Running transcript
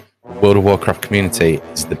World of Warcraft community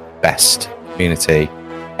is the best community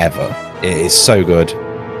ever. It is so good.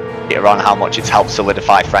 On how much it's helped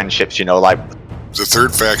solidify friendships, like the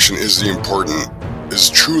third faction is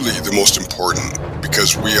truly the most important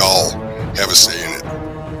because we all have a say in it.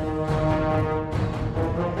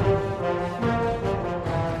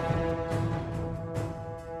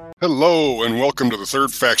 Hello and welcome to the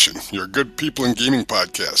Third Faction, your Good People in Gaming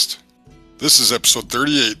podcast. This is episode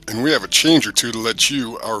 38, and we have a change or two to let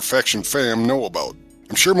you, our faction fam, know about.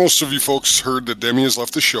 I'm sure most of you folks heard that Demi has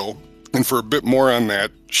left the show, and for a bit more on that,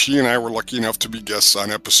 she and I were lucky enough to be guests on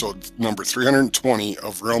episode number 320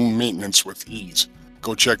 of Realm Maintenance with Ease.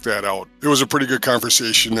 Go check that out. It was a pretty good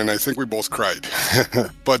conversation, and I think we both cried.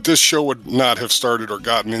 But this show would not have started or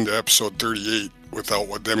gotten into episode 38 without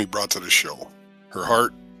what Demi brought to the show. Her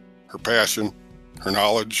heart, her passion, her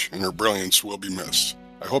knowledge, and her brilliance will be missed.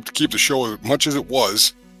 I hope to keep the show as much as it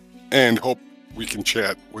was, and hope we can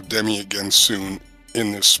chat with Demi again soon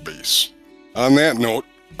in this space. On that note,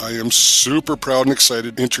 I am super proud and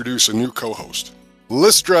excited to introduce a new co-host,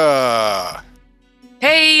 Lystra.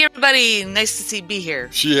 Hey, everybody! Nice to be here.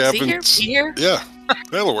 She happens. Be here? Yeah,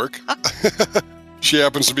 that'll work. She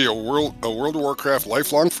happens to be a World of Warcraft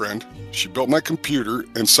lifelong friend. She built my computer,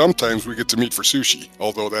 and sometimes we get to meet for sushi.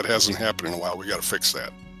 Although that hasn't happened in a while, we got to fix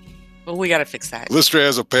that. Well, we got to fix that. Lystra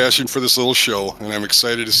has a passion for this little show, and I'm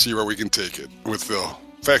excited to see where we can take it with the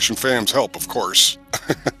Faction fam's help, of course.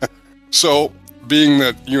 So, being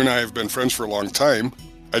that you and I have been friends for a long time,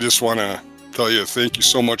 I just want to tell you thank you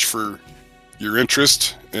so much for your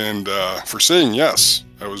interest and for saying yes.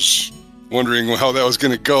 I was wondering how that was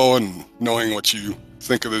going to go, and knowing what you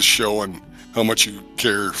think of this show and how much you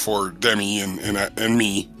care for Demi and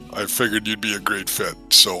me, I figured you'd be a great fit.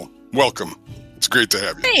 So, welcome. It's great to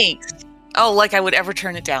have you. Thanks. Oh, like I would ever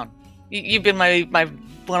turn it down. You've been my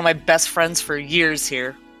one of my best friends for years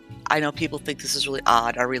here. I know people think this is really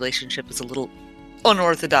odd. Our relationship is a little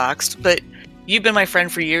unorthodox, but you've been my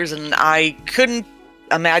friend for years, and I couldn't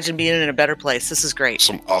imagine being in a better place. This is great.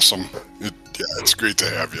 Awesome. It's great to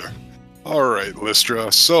have you. All right,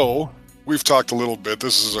 Lystra. So, we've talked a little bit.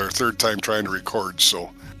 This is our third time trying to record, so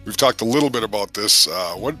we've talked a little bit about this.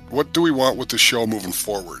 What do we want with the show moving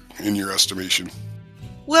forward, in your estimation?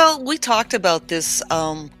 Well, we talked about this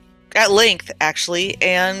at length, actually,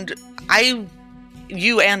 and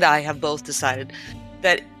you and I have both decided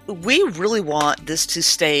that we really want this to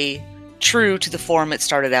stay true to the form it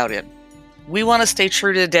started out in. We want to stay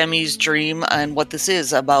true to Demi's dream and what this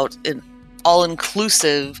is about, an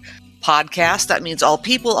all-inclusive podcast. That means all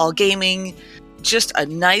people, all gaming, just a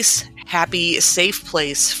nice, happy, safe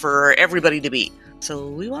place for everybody to be. So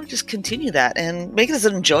we want to just continue that and make it as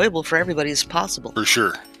enjoyable for everybody as possible. For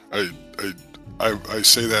sure. I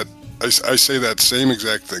say that. I say that same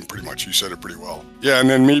exact thing pretty much. You said it pretty well. Yeah, and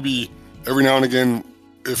then maybe every now and again,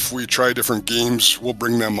 if we try different games, we'll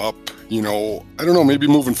bring them up. I don't know, maybe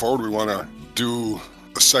moving forward we want to do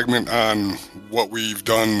a segment on what we've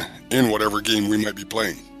done in whatever game we might be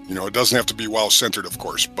playing. It doesn't have to be WoW-centered, of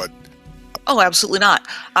course, but... Oh, absolutely not.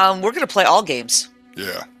 We're going to play all games.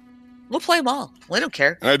 Yeah. We'll play them all. We don't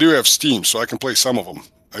care. And I do have Steam, so I can play some of them.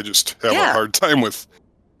 I just have a hard time with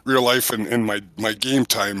real life and my game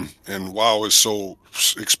time, and WoW is so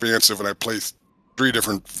expansive, and I play 3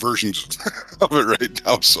 different versions of it right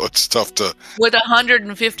now, so it's tough to... With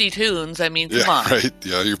 150 tunes, come on. Right,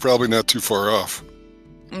 yeah, you're probably not too far off.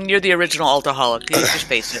 You're the original Altaholic. You just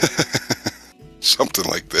face it. Something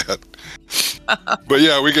like that. But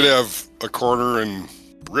yeah, we could have a corner and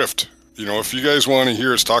Rift. If you guys want to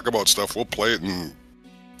hear us talk about stuff, we'll play it and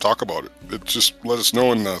talk about it. Just let us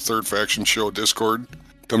know in the Third Faction Show Discord.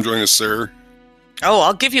 Come join us there. Oh,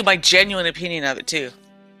 I'll give you my genuine opinion of it, too.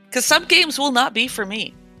 Because some games will not be for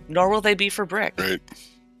me, nor will they be for Brick. Right.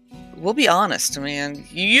 We'll be honest, man.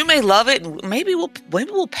 You may love it, and maybe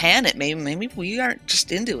we'll pan it. Maybe we aren't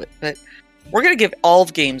just into it, but we're gonna give all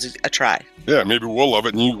of games a try. Yeah, maybe we'll love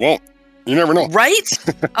it, and you won't. You never know. Right?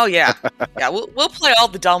 Oh yeah, yeah. We'll play all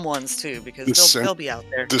the dumb ones too, because they'll be out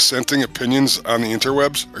there. Dissenting opinions on the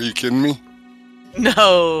interwebs? Are you kidding me?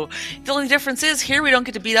 No. The only difference is here we don't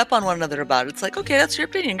get to beat up on one another about it. It's like, okay, that's your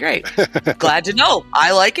opinion. Great. Glad to know.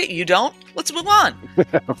 I like it. You don't? Let's move on.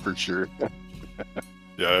 For sure.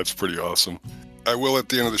 Yeah, that's pretty awesome. I will, at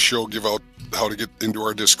the end of the show, give out how to get into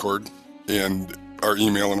our Discord and our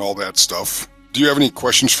email and all that stuff. Do you have any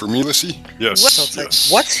questions for me, Lissy? Yes.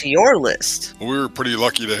 Yes. What's your list? We were pretty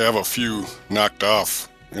lucky to have a few knocked off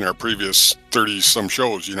in our previous 30-some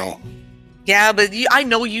shows, Yeah, but I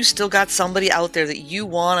know you still got somebody out there that you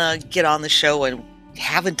want to get on the show and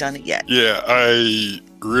haven't done it yet. Yeah, I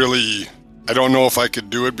really I don't know if I could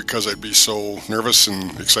do it because I'd be so nervous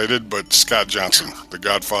and excited, but Scott Johnson, the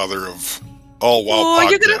godfather of all WoW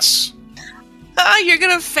podcasts. You're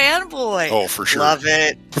gonna fanboy. Oh, for sure. Love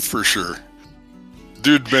it. For sure.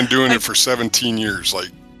 Dude been doing it for 17 years,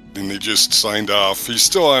 and they just signed off. He's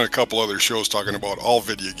still on a couple other shows talking about all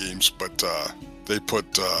video games, but they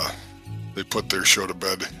put their show to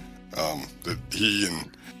bed. That he and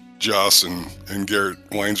Joss and Garrett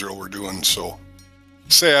Weinzierl were doing. So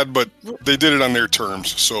sad, but they did it on their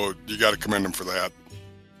terms. So you got to commend them for that.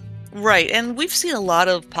 Right, and we've seen a lot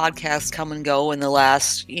of podcasts come and go in the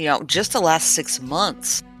last, just the last 6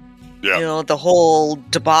 months. Yeah. The whole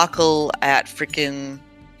debacle at freaking,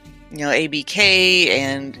 ABK,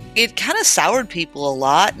 and it kind of soured people a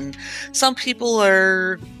lot. And some people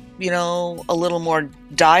are, a little more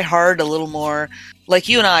diehard, a little more like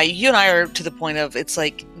you and I are to the point of it's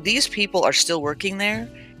like these people are still working there,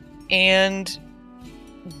 and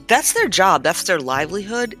that's their job, that's their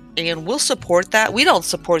livelihood, and we'll support that. We don't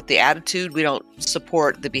support the attitude, we don't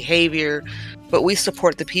support the behavior, but we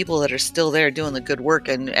support the people that are still there doing the good work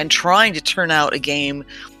and trying to turn out a game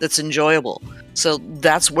that's enjoyable. So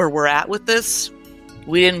that's where we're at with this.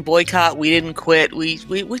 We didn't boycott, we didn't quit. We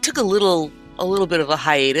took a little bit of a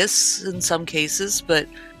hiatus in some cases, but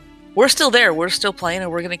we're still there. We're still playing,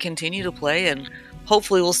 and we're going to continue to play, and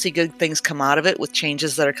hopefully we'll see good things come out of it with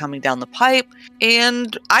changes that are coming down the pipe.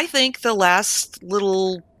 And I think the last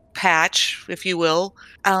little patch, if you will,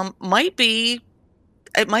 might be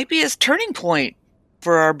a turning point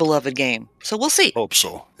for our beloved game. So we'll see. Hope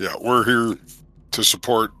so. Yeah, we're here to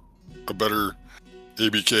support a better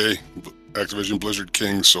ABK, Activision Blizzard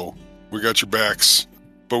King, so we got your backs.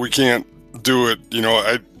 But we can't do it,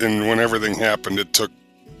 and when everything happened,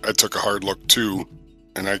 I took a hard look too.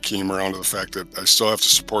 And I came around to the fact that I still have to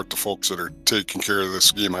support the folks that are taking care of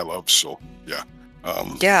this game I love. So, yeah.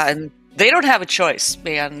 Yeah, and they don't have a choice,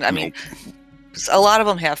 man. I mean, a lot of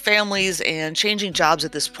them have families, and changing jobs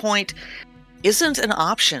at this point isn't an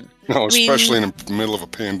option. No, especially in the middle of a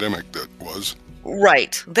pandemic that was.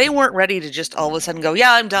 Right. They weren't ready to just all of a sudden go,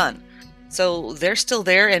 yeah, I'm done. So they're still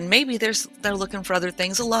there, and maybe they're looking for other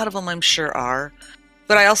things. A lot of them, I'm sure, are.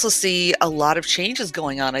 But I also see a lot of changes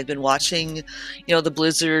going on. I've been watching, the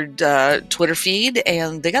Blizzard Twitter feed,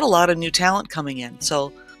 and they got a lot of new talent coming in.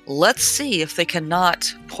 So let's see if they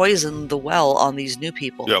cannot poison the well on these new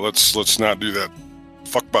people. Yeah, let's not do that.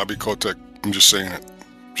 Fuck Bobby Kotick. I'm just saying it.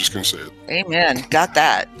 I'm just going to say it. Amen. Got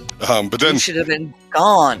that. But then he should have been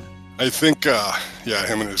gone. I think,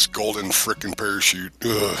 him and his golden frickin' parachute.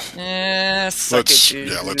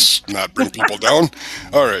 Let's not bring people down.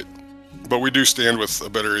 All right. But we do stand with a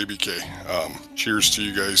better ABK. Cheers to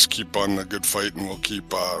you guys. Keep on the good fight, and we'll keep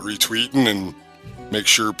retweeting and make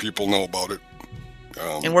sure people know about it.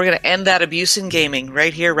 And we're going to end that abuse in gaming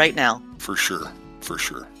right here, right now. For sure.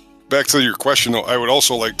 Back to your question, though, I would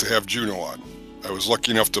also like to have Juno on. I was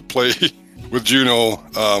lucky enough to play with Juno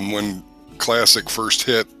when Classic first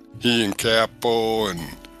hit. He and Capo, and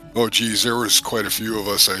there was quite a few of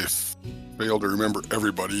us. I failed to remember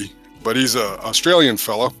everybody. But he's an Australian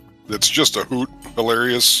fella. That's just a hoot,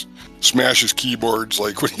 hilarious, smashes keyboards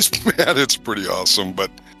like when he's mad. It's pretty awesome.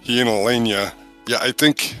 But he and Elenia, I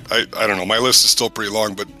think, I don't know, my list is still pretty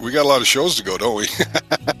long, but we got a lot of shows to go, don't we?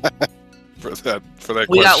 for that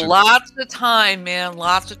we question. Got lots of time, man,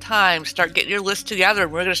 lots of time. Start getting your list together,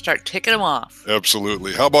 and we're going to start ticking them off.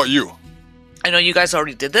 Absolutely. How about you? I know you guys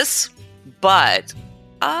already did this, but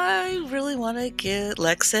I really want to get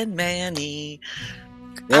Lex and Manny.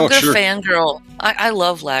 I'm going to fangirl. I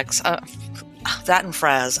love Lex. That and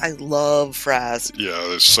Fraz. I love Fraz. Yeah,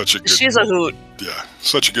 it's such a good... She's a hoot. Yeah,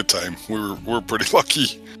 such a good time. We're pretty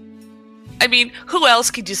lucky. I mean, who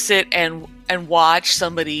else could you sit and watch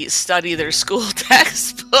somebody study their school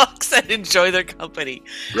textbooks and enjoy their company?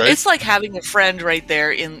 Right? It's like having a friend right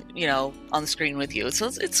there on the screen with you. So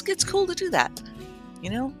it's cool to do that,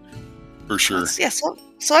 For sure.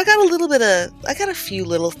 So I got a few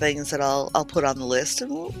little things that I'll put on the list,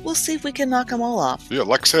 and we'll see if we can knock them all off. Yeah,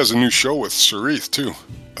 Lex has a new show with Sarith too.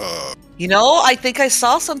 I think I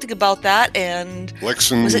saw something about that, and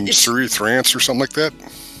Lex and Sarith Rants or something like that.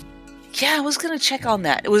 Yeah, I was gonna check on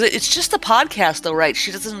that. It's just a podcast though, right?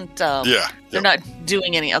 She doesn't. They're not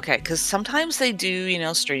doing any. Okay, because sometimes they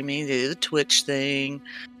do, streaming. They do the Twitch thing.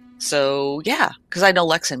 So yeah, because I know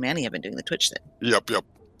Lex and Manny have been doing the Twitch thing. Yep.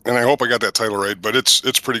 And I hope I got that title right, but it's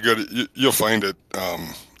pretty good. You'll find it.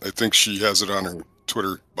 I think she has it on her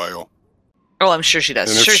Twitter bio. Oh, I'm sure she does.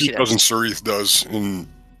 And if she doesn't, Sarith does. And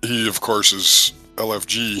he, of course, is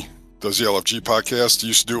LFG. Does the LFG podcast. He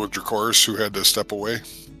used to do it with Dracoris, who had to step away.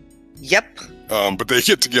 Yep. But they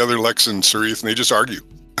get together, Lex and Sarith, and they just argue.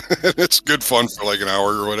 It's good fun for like an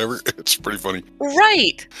hour or whatever. It's pretty funny.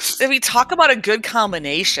 Right. I mean, talk about a good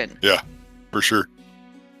combination. Yeah, for sure.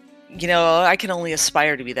 You know, I can only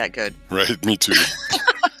aspire to be that good. Right, me too.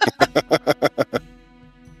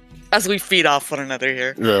 As we feed off one another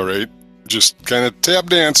here. Yeah, right. Just kind of tap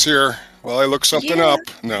dance here while I look something up.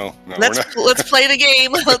 No, let's play the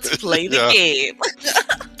game. Let's play the game.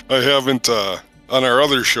 I haven't on our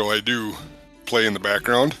other show. I do play in the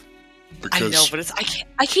background because I know, but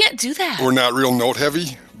I can't do that. We're not real note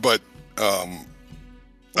heavy, but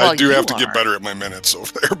I do have to get better at my minutes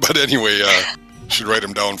over there. But anyway, should write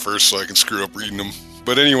them down first so I can screw up reading them.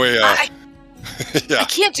 But anyway, I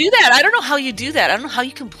can't do that. I don't know how you do that. I don't know how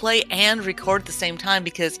you can play and record at the same time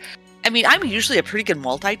because, I mean, I'm usually a pretty good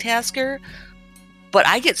multitasker, but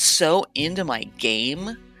I get so into my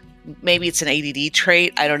game. Maybe it's an ADD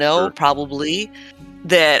trait. I don't know, probably,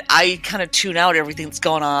 that I kind of tune out everything that's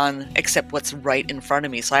going on except what's right in front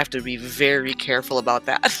of me. So I have to be very careful about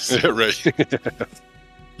that. Yeah, right.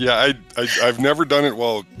 Yeah, I've never done it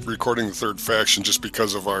while recording the third faction just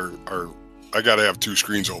because of our I got to have two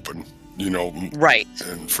screens open, you know. Right.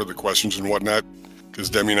 And for the questions and whatnot, because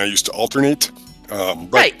Demi and I used to alternate.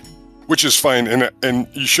 Right. Which is fine, and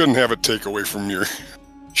you shouldn't have it take away from your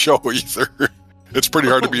show either. It's pretty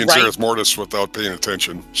hard to be in Zereth Mortis without paying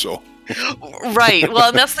attention. So. Right. Well,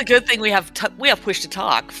 and that's the good thing. We have Push to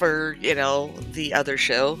Talk for, you know, the other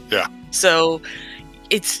show. Yeah. So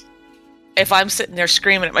it's, if I'm sitting there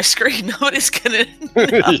screaming at my screen, nobody's gonna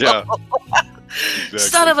know. Yeah. Exactly.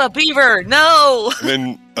 Son of a beaver, no. And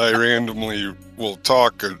then I randomly will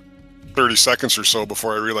talk 30 seconds or so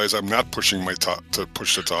before I realize I'm not pushing my to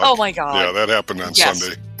push to talk. Oh my god. Yeah, that happened on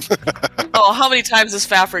Sunday. Oh, how many times has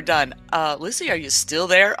Fafford done? Lizzie, are you still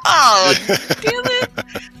there? Oh, damn it.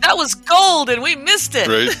 That was gold and we missed it.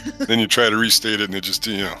 Right? Then you try to restate it and it just,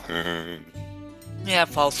 you know. Yeah, it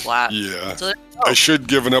falls flat. Yeah. So I should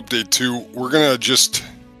give an update too. We're going to just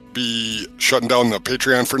be shutting down the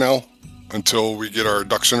Patreon for now until we get our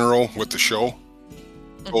ducks in a row with the show.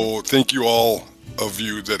 Mm-hmm. So thank you all of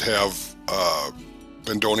you that have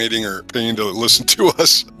been donating or paying to listen to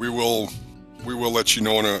us. We will let you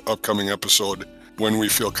know in an upcoming episode when we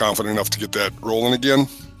feel confident enough to get that rolling again.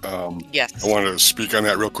 Yes. I wanted to speak on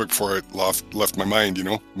that real quick before it left my mind, you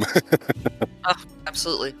know. Oh,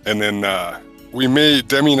 absolutely. And then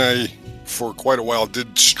Demi and I, for quite a while,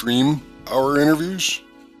 did stream our interviews.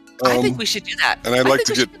 I think we should do that. And I'd like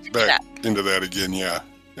to get back into that again, yeah.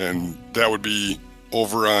 And that would be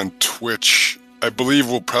over on Twitch. I believe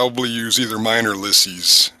we'll probably use either mine or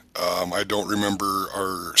Lissy's. I don't remember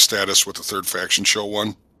our status with the Third Faction Show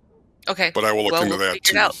one. Okay. But I will look into that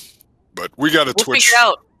too. Out. But we got a Twitch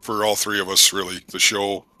out. For all three of us, really. The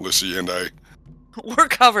show, Lissy, and I. We're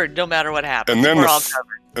covered no matter what happens. And then we're all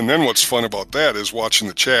covered. And then what's fun about that is watching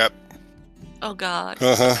the chat. Oh, God.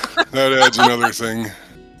 That adds another thing.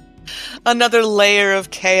 Another layer of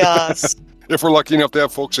chaos. If we're lucky enough to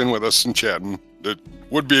have folks in with us and chatting, that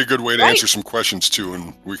would be a good way to answer some questions too,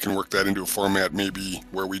 and we can work that into a format maybe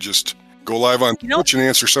where we just go live on Twitch and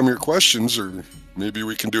answer some of your questions, or maybe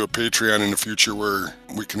we can do a Patreon in the future where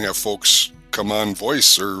we can have folks come on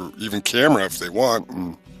voice or even camera if they want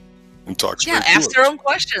and talk straight to ask us. their own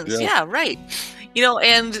questions. Yeah, right. You know,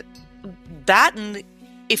 and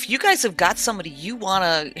if you guys have got somebody you want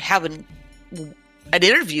to have an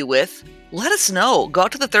interview with, let us know. Go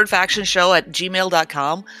out to the Third Faction Show at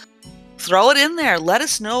gmail.com. Throw it in there. Let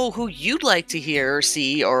us know who you'd like to hear or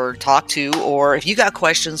see or talk to, or if you got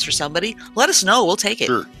questions for somebody, let us know. We'll take it.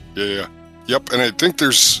 Sure. Yeah. Yep. And I think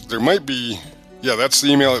there might be, that's the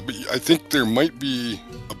email. I think there might be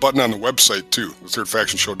a button on the website too,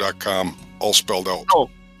 thirdfactionshow.com, all spelled out. Oh,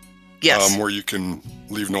 yes. Where you can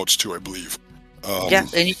leave notes too, I believe.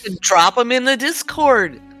 And you can drop them in the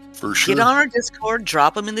Discord. For sure. Get on our Discord,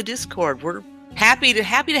 drop them in the Discord. We're happy to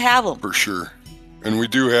have them. For sure. And we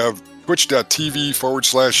do have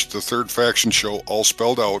twitch.tv/The Third Faction Show, all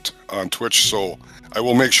spelled out on Twitch. So I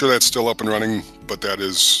will make sure that's still up and running, but I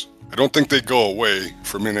don't think they go away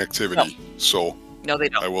from inactivity. No. So no, they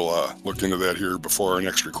don't. I will look into that here before our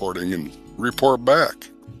next recording and report back.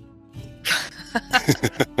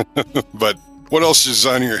 But what else is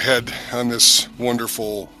on your head on this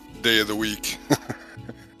wonderful day of the week?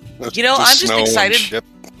 You know, I'm just excited.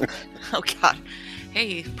 Oh, God.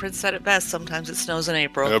 Hey, Prince said it best. Sometimes it snows in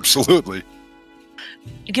April. Absolutely.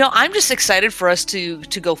 You know, I'm just excited for us to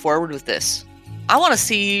go forward with this. I want to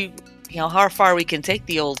see, how far we can take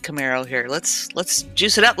the old Camaro here. Let's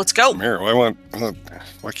juice it up. Let's go. Camaro.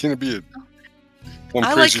 Why can't it be one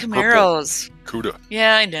I crazy like Camaros. Cuda.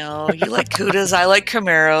 Yeah, I know. You like Cudas. I like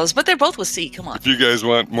Camaros, but they're both with C. Come on. If you guys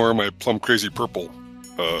want more of my plum crazy purple,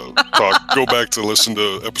 go back to listen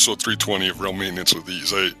to episode 320 of Realm Maintenance with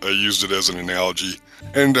these. I used it as an analogy.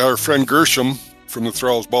 And our friend Gershom from the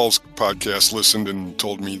Thrall's Balls podcast listened and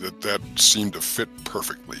told me that seemed to fit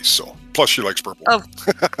perfectly. So, plus she likes purple.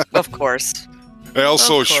 Of course. And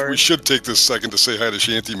also, Of course. we should take this second to say hi to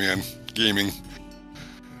Shantyman Gaming.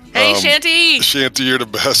 Hey, Shanty! Shanty, you're the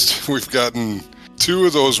best. We've gotten 2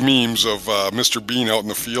 of those memes of Mr. Bean out in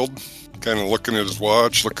the field, kind of looking at his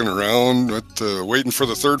watch, looking around, waiting for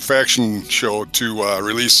the Third Faction show to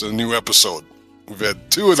release a new episode. We've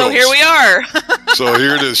had 2 of those. So here we are. So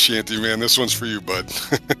here it is, Shanty, man. This one's for you, bud.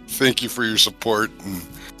 Thank you for your support, and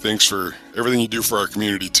thanks for everything you do for our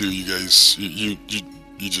community, too. You guys, you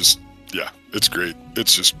just, yeah, it's great.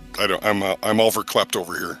 It's just, I'm all for clapped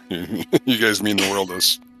over here. You guys mean the world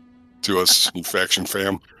to us, you Faction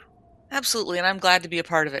fam. Absolutely, and I'm glad to be a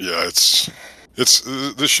part of it. Yeah, it's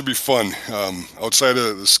this should be fun. Outside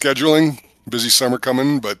of the scheduling, busy summer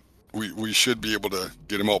coming, but we should be able to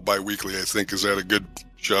get them out bi-weekly, I think. Is that a good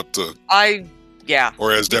shot to... Yeah.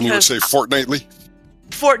 Or as Demi would say, fortnightly?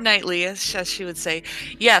 Fortnightly, as she would say.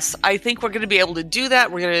 Yes, I think we're going to be able to do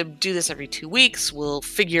that. We're going to do this every 2 weeks. We'll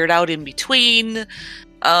figure it out in between.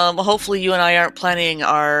 Hopefully you and I aren't planning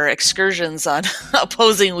our excursions on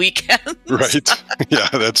opposing weekends. Right. Yeah,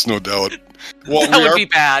 that's no doubt. Well, that would be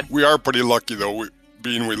bad. We are pretty lucky, though,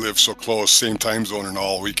 being we live so close, same time zone and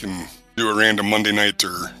all. We can do a random Monday night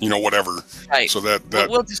or, whatever. Right. So that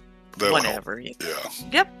we'll just whenever. Yeah.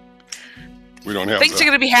 Yep. We don't have things are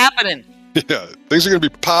going to be happening. Yeah, things are going to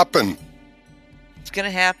be popping. It's going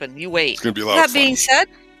to happen. You wait. It's going to be a lot of fun. That being said,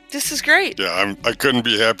 this is great. Yeah, I couldn't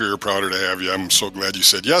be happier or prouder to have you. I'm so glad you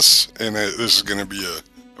said yes, and this is going to be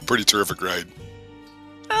a pretty terrific ride.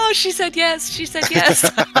 Oh, she said yes. She said yes.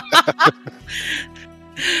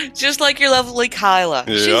 Just like your lovely Kyla.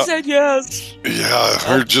 Yeah. She said yes. Yeah,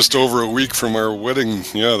 we're just over a week from our wedding.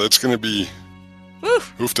 Yeah, that's going to be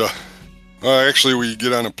oofta. Actually, we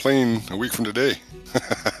get on a plane a week from today.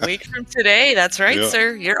 A week from today. That's right, Yeah.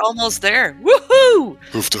 sir. You're almost there. Woohoo!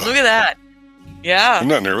 Oofta. Look at that. Yeah. I'm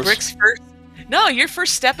not nervous. Rick's first. No, your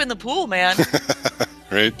first step in the pool, man.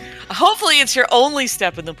 Right? Hopefully, it's your only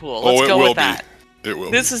step in the pool. Let's go with that. It will.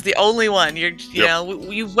 This is the only one.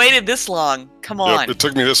 You've waited this long. Come on. Yep, it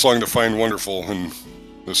took me this long to find wonderful, and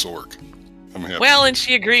this will work. I'm happy. Well, and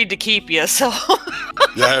she agreed to keep you, so.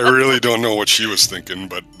 Yeah, I really don't know what she was thinking,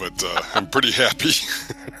 but I'm pretty happy.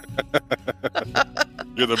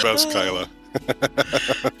 You're the best, Kyla.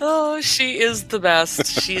 Oh, she is the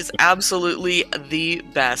best. She's absolutely the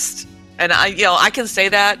best. And I can say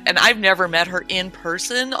that, and I've never met her in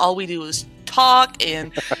person. All we do is talk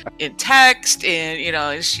and in text and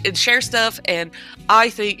and share stuff, and I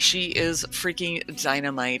think she is freaking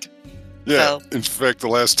dynamite. Yeah, So. in fact, the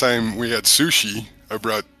last time we had sushi, I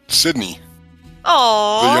brought Sydney,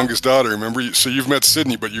 Oh, the youngest daughter. Remember? So you've met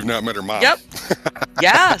Sydney, but you've not met her mom. Yep.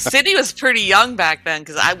 Yeah, Sydney was pretty young back then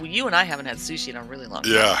because you and I haven't had sushi in a really long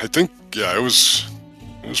time. Yeah, I think it was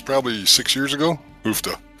probably 6 years ago.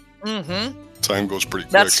 Oofta. Mm-hmm. Time goes pretty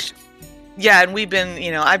quick. Yeah, and we've been,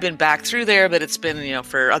 I've been back through there, but it's been,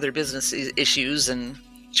 for other business issues and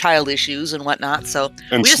child issues and whatnot. So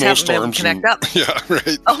And we just haven't been able to snowstorms connect up. Yeah,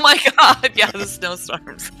 right. Oh my God! Yeah, the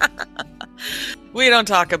snowstorms. We don't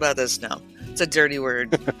talk about the snow. It's a dirty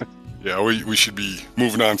word. Yeah, we should be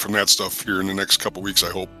moving on from that stuff here in the next couple weeks, I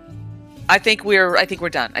hope. I think we're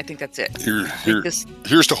done. I think that's it.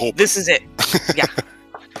 Here's to hope. This is it. Yeah.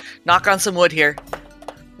 Knock on some wood here.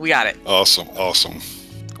 We got it. Awesome.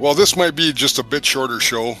 Well, this might be just a bit shorter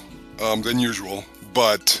show than usual,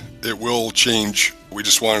 but it will change. We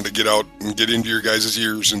just wanted to get out and get into your guys'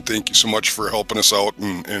 ears, and thank you so much for helping us out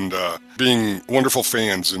and being wonderful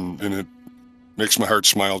fans, and it makes my heart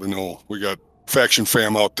smile to know we got Faction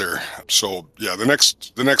fam out there. So yeah, the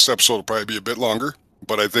next episode will probably be a bit longer,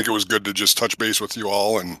 but I think it was good to just touch base with you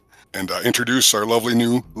all and introduce our lovely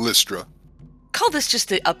new Lystra. Call this just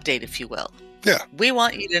the update, if you will. Yeah. We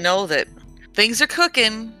want you to know that things are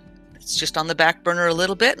cooking. It's just on the back burner a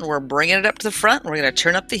little bit, and we're bringing it up to the front, and we're going to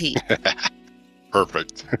turn up the heat.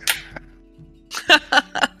 Perfect.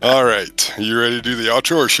 All right. You ready to do the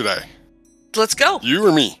outro, or should I? Let's go. You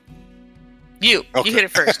or me? You. Okay. You hit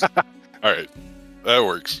it first. All right. That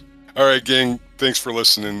works. All right, gang. Thanks for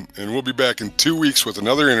listening, and we'll be back in 2 weeks with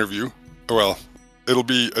another interview. Well, it'll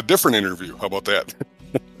be a different interview. How about that?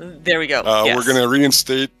 There we go. Yes. We're going to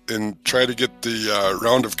reinstate and try to get the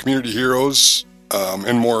round of community heroes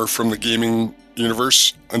and more from the gaming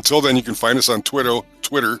universe. Until then, you can find us on Twitter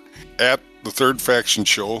at The Third Faction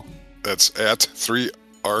Show. That's at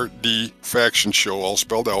 3RD Faction Show, all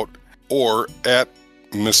spelled out. Or at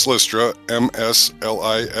Miss Lystra, MSLISTRA.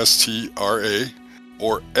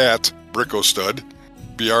 or at Brickostud,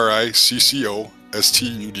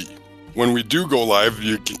 BRICCOSTUD. When we do go live,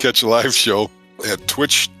 you can catch a live show at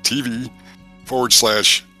Twitch TV/The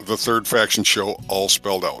Third Faction Show, all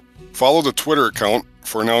spelled out. Follow the Twitter account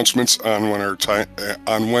for announcements on when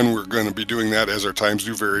we're going to be doing that, as our times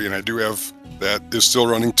do vary, and I do have that is still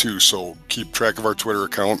running too, so keep track of our Twitter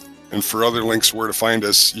account. And for other links where to find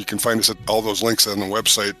us, you can find us at all those links on the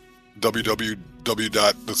website,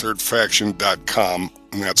 www.thethirdfaction.com,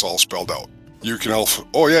 and that's all spelled out. You can also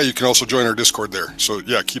join our Discord there. So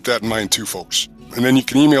yeah, keep that in mind too, folks. And then you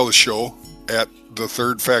can email the show at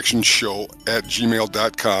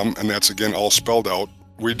thethirdfactionshow@gmail.com, and that's again all spelled out.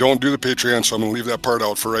 We don't do the Patreon, so I'm going to leave that part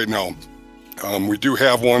out for right now. We do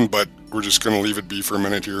have one, but we're just going to leave it be for a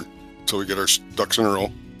minute here until we get our ducks in a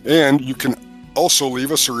row. And you can also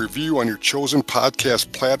leave us a review on your chosen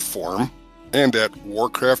podcast platform and at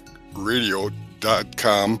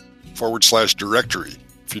warcraftradio.com/directory.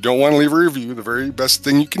 If you don't want to leave a review, the very best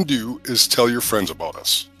thing you can do is tell your friends about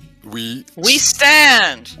us. We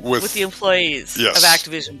stand with the employees yes. of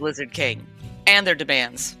Activision Blizzard King and their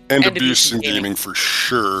demands. And abuse in gaming for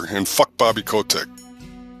sure. And fuck Bobby Kotick.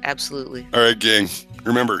 Absolutely. All right, gang.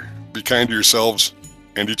 Remember, be kind to yourselves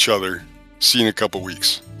and each other. See you in a couple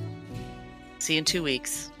weeks. See you in 2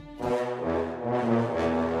 weeks.